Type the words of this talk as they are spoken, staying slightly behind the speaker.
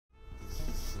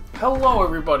Hello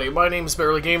everybody, my name's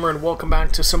Barely Gamer and welcome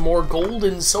back to some more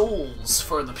Golden Souls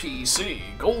for the PC.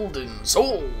 Golden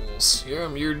Souls! Yeah,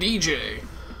 I'm your DJ.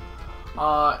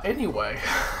 Anyway,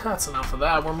 that's enough of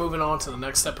that. We're moving on to the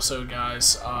next episode,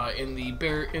 guys, in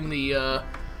the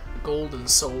Golden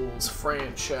Souls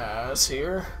franchise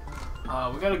here.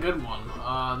 We got a good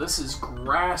one. This is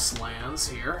Grasslands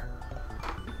here.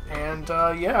 And,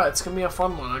 yeah, it's gonna be a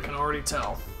fun one, I can already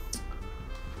tell.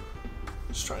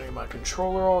 Just trying to get my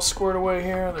controller all squared away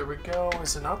here. There we go.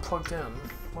 Is it not plugged in?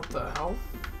 What the hell?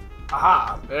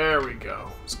 Aha! There we go.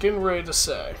 I was getting ready to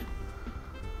say.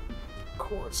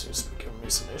 Cord seems to be giving me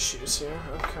some issues here.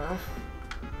 Okay.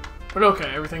 But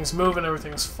okay, everything's moving,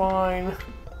 everything's fine.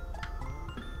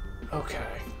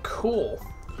 Okay, cool.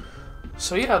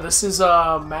 So yeah, this is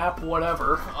map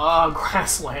whatever.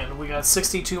 Grassland. We got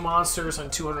 62 monsters and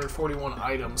 241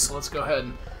 items. So let's go ahead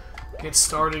and get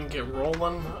started and get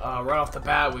rolling. Right off the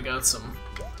bat, we got some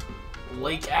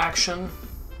lake action.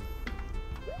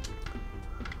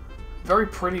 Very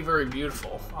pretty, very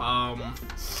beautiful. I'm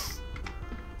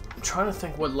trying to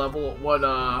think what level,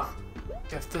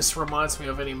 if this reminds me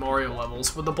of any Mario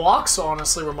levels. But the blocks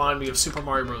honestly remind me of Super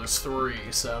Mario Bros. 3,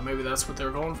 so maybe that's what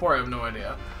they're going for. I have no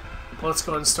idea. But let's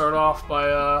go ahead and start off by,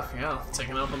 yeah,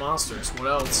 taking out the monsters. What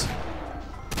else?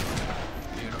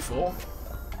 Beautiful.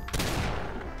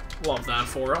 Love that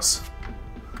for us.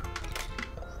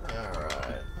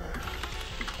 Alright.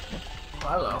 Oh,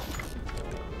 hello.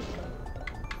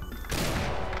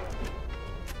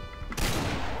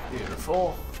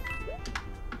 Beautiful.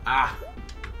 Ah!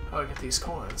 How do I get these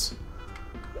coins?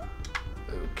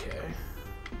 Okay.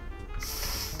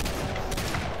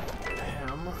 Get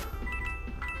him.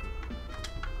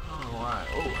 Alright.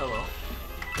 Oh, hello.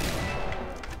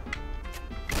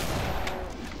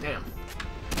 Damn.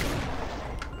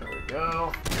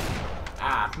 Go.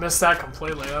 Ah, missed that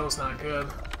completely. That was not good.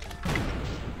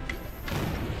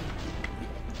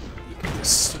 Get this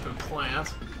stupid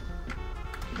plant.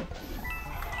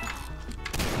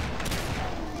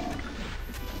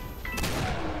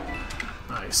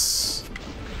 Nice.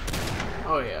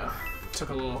 Oh yeah. Took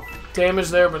a little damage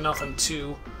there, but nothing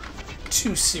too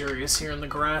serious here in the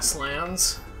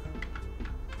Grasslands.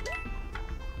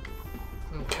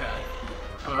 Okay.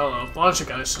 Oh, hello. A bunch of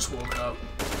guys just woke up.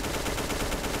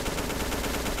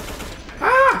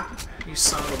 You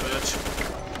son of a bitch.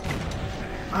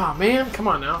 Oh man, come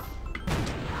on now.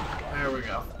 There we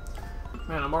go.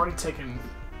 Man, I'm already taking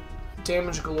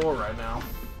damage galore right now.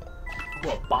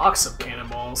 Ooh, a box of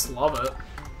cannonballs. Love it.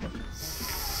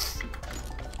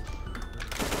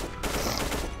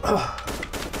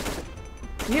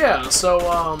 Yeah, so,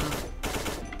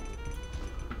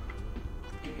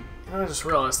 I just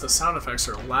realized the sound effects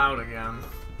are loud again.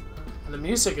 And the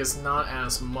music is not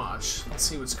as much. Let's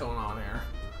see what's going on here.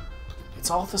 It's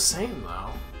all the same,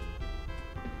 though.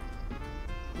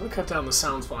 I'm gonna cut down the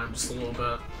sound volume just a little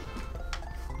bit.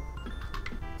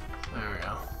 There we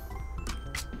go.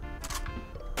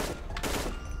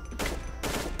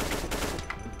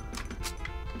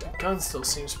 The gun still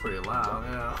seems pretty loud,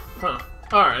 yeah. Huh.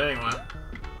 Alright, anyway.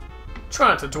 Try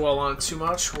not to dwell on it too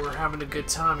much. We're having a good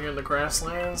time here in the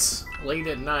Grasslands. Late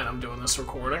at night I'm doing this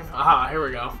recording. Aha, here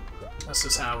we go. This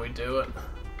is how we do it.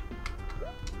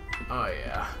 Oh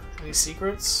yeah. Any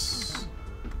secrets?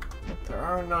 There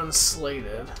are none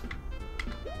slated.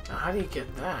 Now, how do you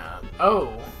get that?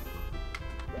 Oh.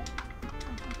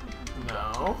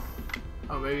 No.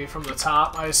 Oh, maybe from the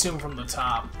top? I assume from the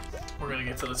top. We're gonna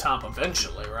get to the top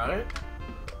eventually, right?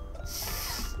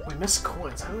 We missed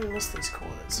coins. How do we miss these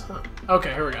coins? Huh.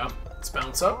 Okay, here we go. Let's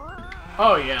bounce up.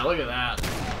 Oh yeah, look at that.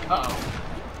 Uh-oh.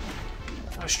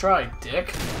 Nice try,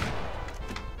 dick.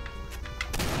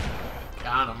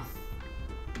 Got him.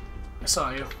 I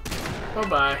saw you.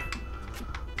 Bye-bye.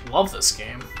 Love this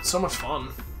game. So much fun.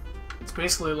 It's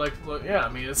basically like, yeah, I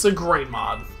mean, it's a great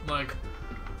mod. Like,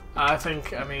 I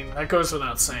think, I mean, that goes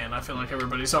without saying. I feel like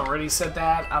everybody's already said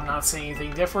that. I'm not saying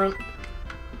anything different.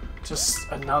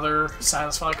 Just another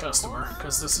satisfied customer,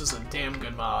 because this is a damn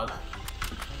good mod.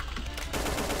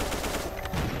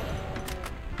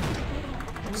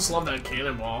 I just love that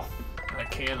cannonball. That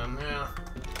cannon, yeah.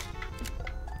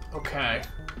 Okay.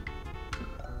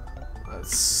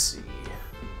 Let's see.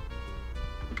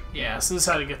 Yeah, so this is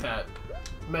how to get that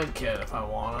med kit if I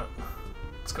want it.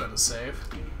 Let's go ahead and save.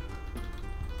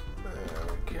 There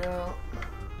we go.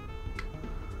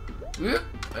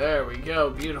 There we go.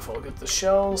 Beautiful. Get the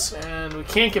shells, and we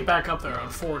can't get back up there,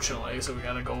 unfortunately, so we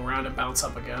gotta go around and bounce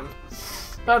up again.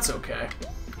 That's okay.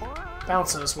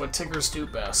 Bouncing is what Tiggers do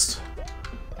best.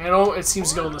 And oh, it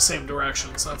seems to go in the same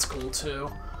direction, so that's cool too.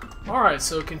 Alright,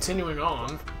 so continuing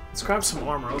on. Let's grab some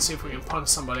armor. Let's see if we can punch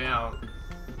somebody out.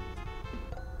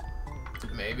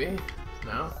 Maybe?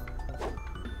 No?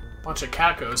 Bunch of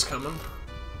cacos coming.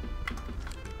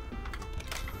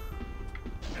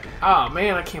 Oh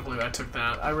man, I can't believe I took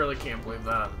that. I really can't believe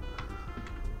that.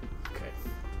 Okay.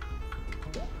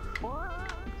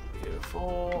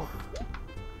 Beautiful.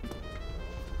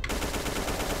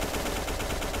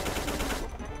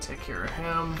 Take care of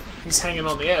him. He's hanging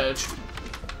on the edge.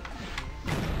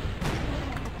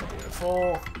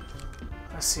 Beautiful.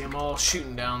 I see them all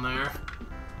shooting down there.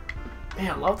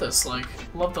 Man, I love this. Like,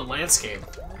 love the landscape.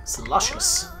 It's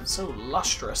luscious. So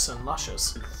lustrous and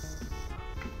luscious.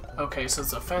 Okay, so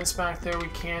there's a fence back there we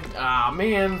can't... Ah,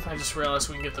 man! I just realized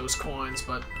we can get those coins,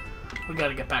 but we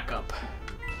gotta get back up.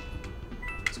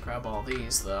 Let's grab all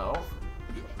these, though.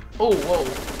 Oh, whoa!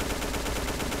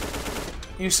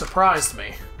 You surprised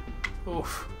me.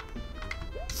 Oof.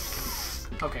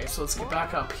 Okay, so let's get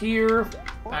back up here,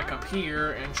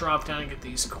 and drop down and get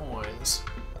these coins.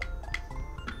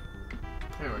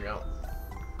 There we go.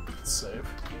 Let's save.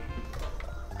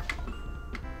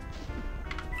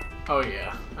 Oh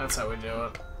yeah, that's how we do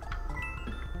it.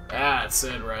 That's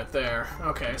it right there.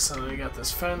 Okay, so then we got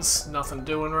this fence, nothing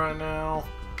doing right now.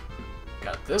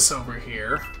 Got this over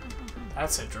here.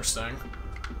 That's interesting.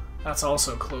 That's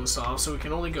also closed off, so we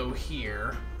can only go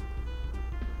here.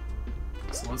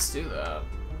 So let's do that.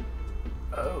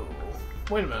 Oh,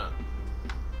 wait a minute.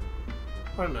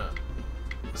 Wait a minute.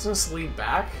 Does this lead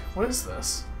back? What is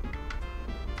this?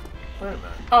 Wait a minute.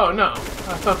 Oh no,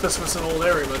 I thought this was an old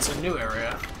area, but it's a new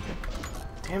area.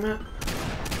 Damn it.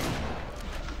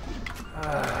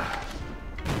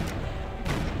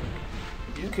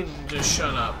 You can just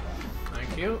shut up.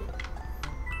 Thank you.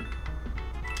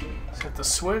 Let's hit the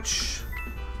switch.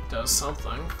 Does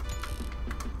something.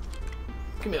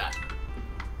 Give me that.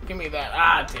 Give me that.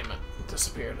 Ah, damn it. It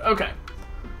disappeared. Okay.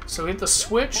 So hit the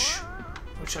switch,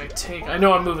 which I take... I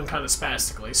know I'm moving kind of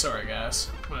spastically. Sorry, guys.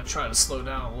 I'm going to try to slow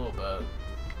down a little bit.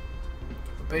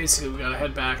 But basically, we got to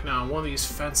head back now. One of these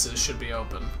fences should be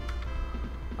open.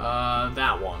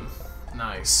 That one.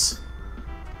 Nice.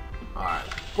 Alright.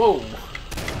 Whoa!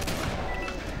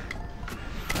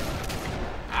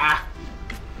 Ah!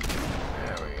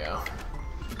 There we go.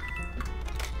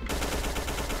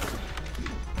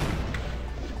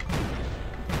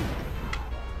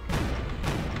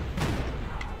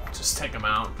 Just take them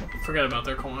out. Forget about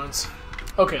their coins.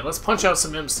 Okay, let's punch out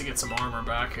some imps to get some armor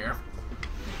back here.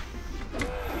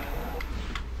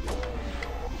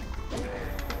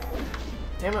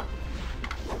 Damn it.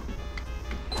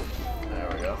 There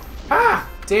we go. Ah!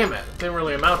 Damn it. Didn't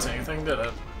really amount to anything, did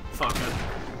it? Fuck it.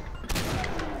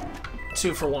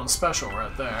 2 for 1 special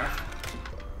right there.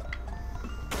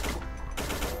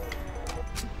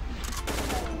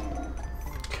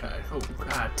 Okay. Oh,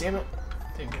 god damn it.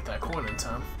 Didn't get that coin in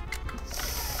time.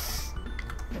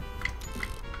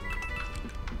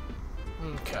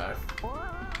 Okay.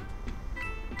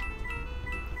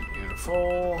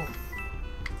 Beautiful.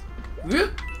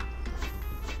 Whoop.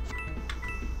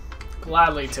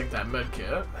 Gladly take that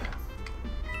medkit.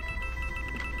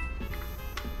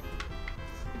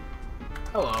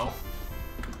 Hello.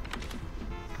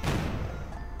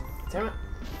 Damn it.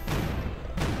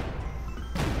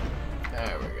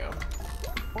 There we go.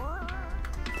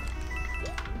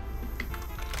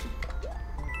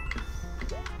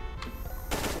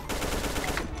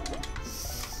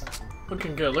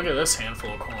 Looking good. Look at this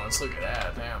handful of coins. Look at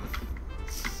that. Damn.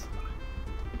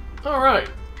 Alright.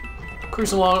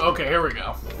 Cruising along. Okay, here we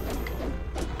go.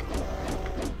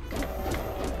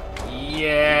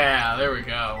 Yeah, there we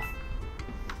go.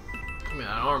 Give me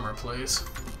that armor, please.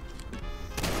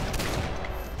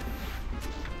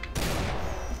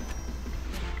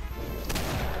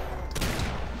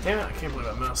 Damn it, I can't believe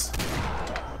I missed.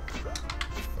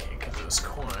 Can't get those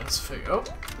coins. Oh!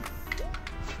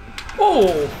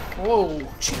 Whoa! Whoa!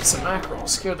 Cheeks and mackerel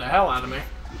scared the hell out of me.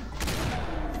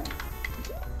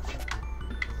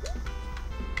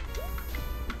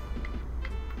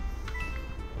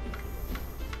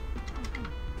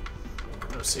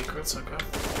 No secrets, okay.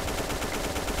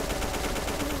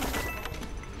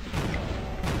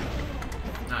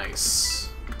 Nice.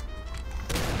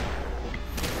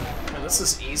 Yeah, this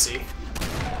is easy.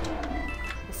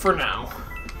 For now.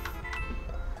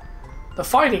 The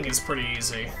fighting is pretty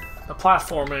easy. The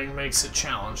platforming makes it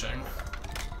challenging.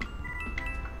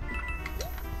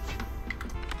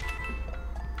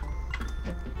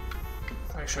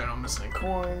 Make sure I don't miss any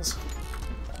coins.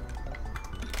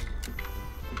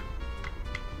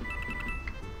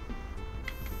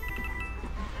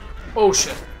 Oh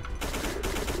shit.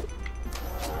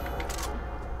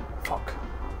 Fuck.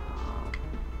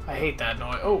 I hate that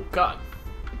noise. Oh, God.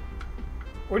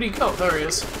 Where'd he go? There he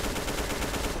is.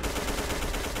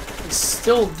 He's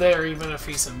still there, even if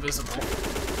he's invisible.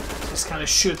 Just kind of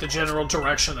shoot the general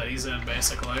direction that he's in,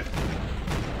 basically.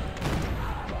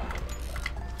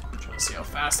 Trying to see how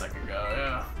fast I can go,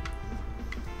 yeah.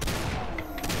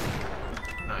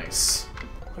 Nice.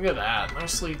 Look at that.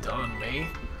 Nicely done, me.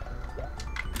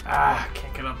 Ah,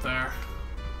 can't get up there.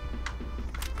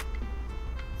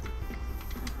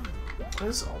 What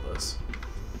is all this?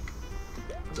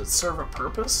 Does it serve a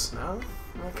purpose? No?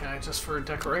 Okay, just for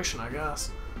decoration, I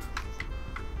guess.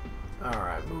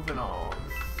 Alright, moving on.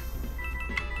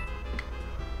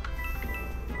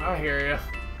 I hear ya.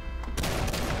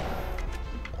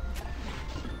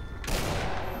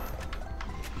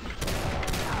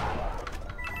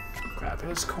 Grab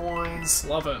his coins.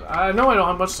 Love it. I know I don't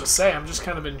have much to say. I'm just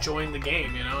kind of enjoying the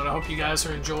game, you know, and I hope you guys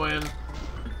are enjoying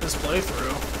this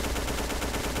playthrough.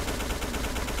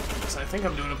 I think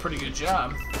I'm doing a pretty good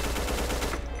job.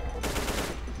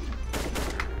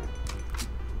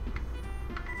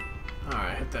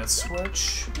 Alright, hit that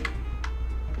switch.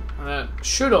 And that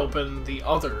should open the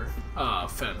other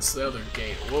fence, the other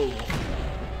gate. Whoa.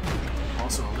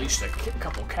 Also unleashed a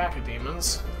couple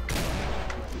cacodemons.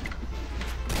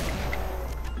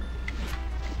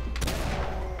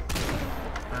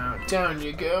 Down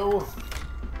you go.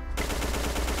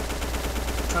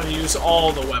 Trying to use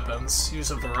all the weapons. Use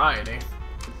a variety.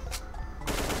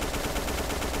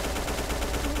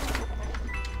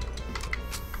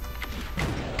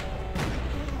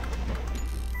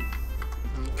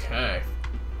 Okay.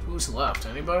 Who's left?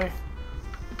 Anybody?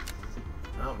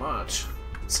 Not much.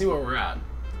 Let's see where we're at.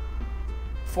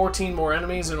 14 more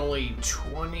enemies and only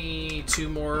 22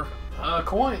 more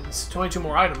coins. 22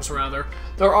 more items, rather.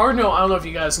 There are no, I don't know if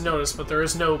you guys noticed, but there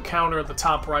is no counter at the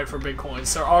top right for big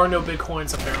coins. There are no big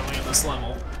coins, apparently, in this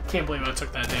level. Can't believe I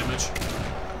took that damage.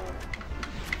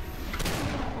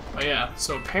 But yeah,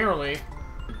 so apparently...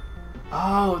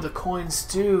 Oh, the coins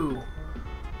do.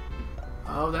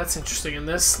 Oh, that's interesting. In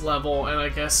this level, and I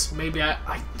guess maybe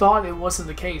I thought it wasn't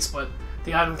the case, but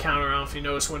the item counter, I don't know if you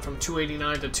noticed, went from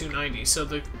 289 to 290. So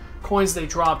the coins they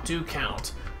drop do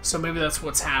count. So maybe that's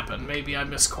what's happened. Maybe I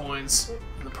missed coins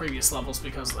in the previous levels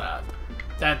because of that.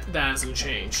 That hasn't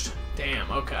changed.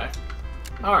 Damn, okay.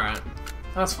 Alright.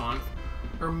 That's fun.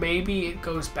 Or maybe it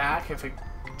goes back if it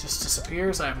just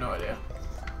disappears? I have no idea.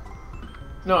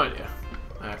 No idea.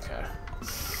 Okay.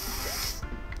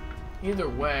 Either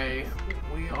way,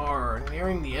 we are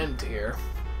nearing the end here.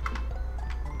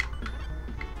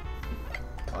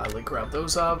 Gladly grab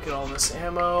those up, get all this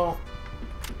ammo.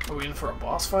 Are we in for a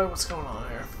boss fight? What's going on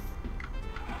here?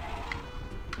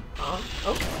 Oh.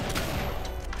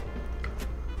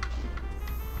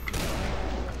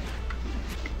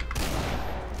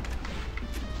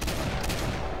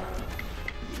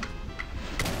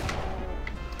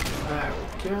 There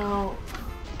we go.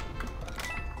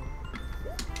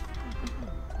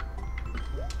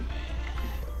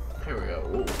 Here we go.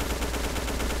 Ooh.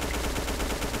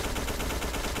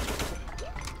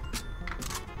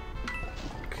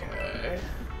 Okay.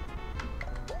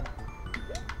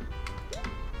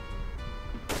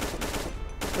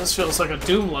 This feels like a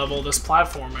Doom level, this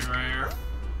platforming right here.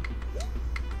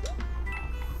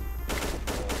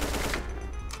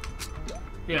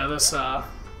 Yeah, this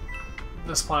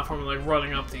platform, like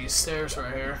running up these stairs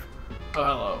right here.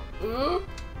 Oh, hello.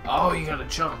 Oh, you gotta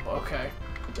jump. Okay.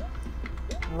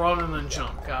 Run and then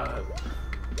jump. Got it.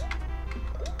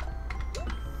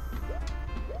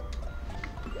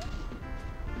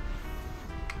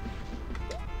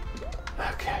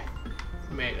 Okay.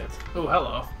 Made it. Oh,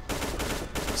 hello.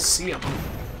 See him.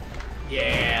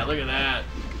 Yeah, look at that.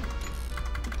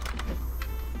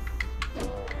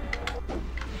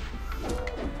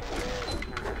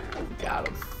 Got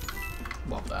him.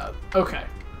 Love that. Okay.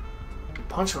 A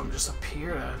bunch of them just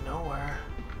appeared out of nowhere.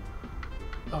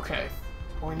 Okay.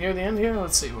 Are we near the end here?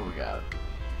 Let's see what we got.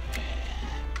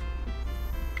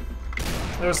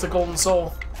 There's the golden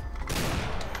soul.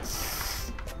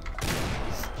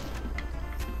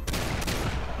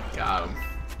 Got him.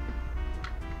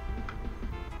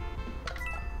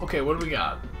 Okay, what do we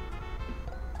got?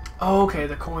 Oh, okay,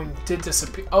 the coin did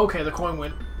disappear. Okay, the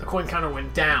coin counter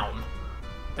went down.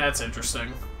 That's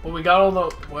interesting. Well, we got all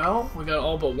the, well, we got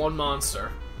all but one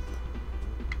monster.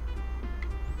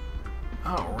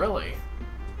 Oh, really?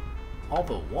 All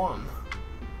but one?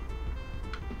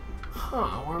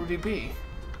 Huh, where would he be?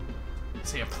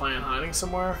 Is he a plant hiding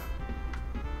somewhere?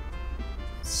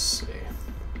 Let's see.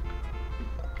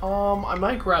 I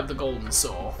might grab the golden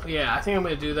soul. Yeah, I think I'm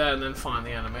gonna do that and then find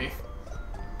the enemy.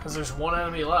 Because there's one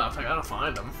enemy left. I gotta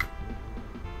find him.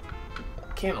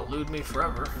 can't elude me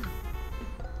forever.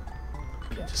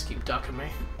 Can't just keep ducking me.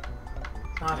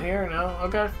 Not here, no?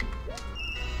 Okay.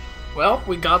 Well,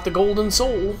 we got the golden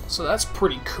soul, so that's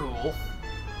pretty cool.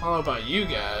 I don't know about you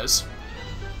guys,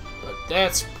 but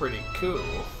that's pretty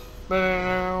cool.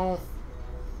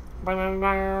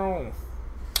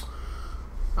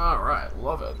 Alright,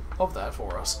 love it. Love that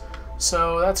for us.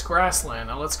 So that's grassland.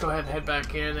 Now let's go ahead and head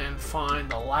back in and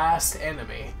find the last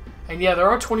enemy. And yeah, there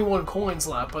are 21 coins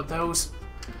left, but those...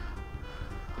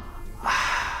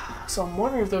 So I'm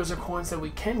wondering if those are coins that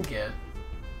we can get,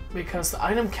 because the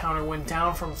item counter went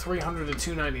down from 300 to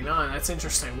 299. That's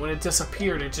interesting. When it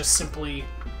disappeared, it just simply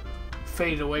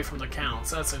faded away from the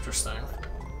counts. That's interesting.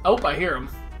 Oh, I hear him.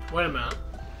 Wait a minute.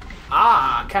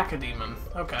 Ah, Cacodemon.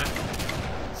 Okay.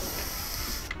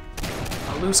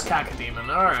 A loose Cacodemon.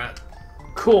 Alright.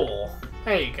 Cool.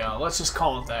 There you go. Let's just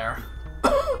call it there.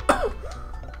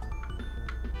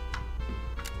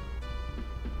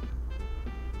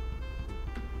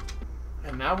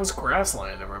 And that was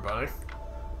grassland, everybody.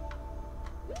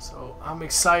 So I'm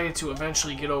excited to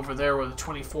eventually get over there where the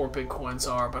 24 big coins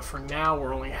are, but for now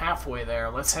we're only halfway there.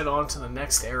 Let's head on to the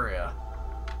next area.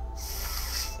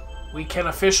 We can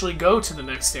officially go to the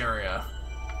next area.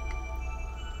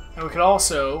 And we could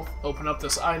also open up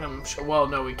this item. Well,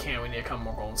 no, we can't. We need a couple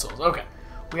more golden souls. Okay.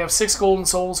 We have 6 golden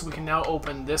souls. We can now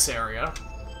open this area.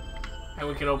 And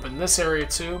we can open this area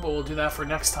too, but we'll do that for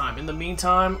next time. In the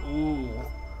meantime, ooh,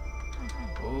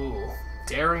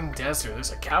 Daring Desert.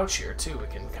 There's a couch here too. We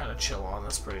can kind of chill on.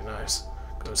 That's pretty nice.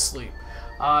 Go to sleep.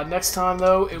 Next time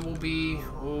though, it will be,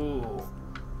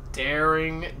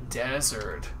 Daring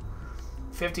Desert.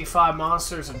 55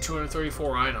 monsters and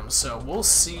 234 items. So we'll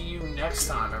see you next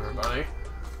time, everybody,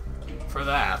 for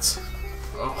that.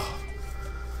 Oh,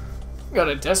 got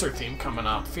a desert theme coming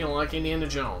up. Feeling like Indiana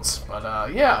Jones.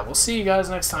 But yeah, we'll see you guys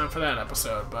next time for that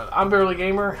episode. But I'm Barely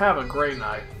Gamer. Have a great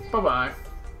night. Bye-bye.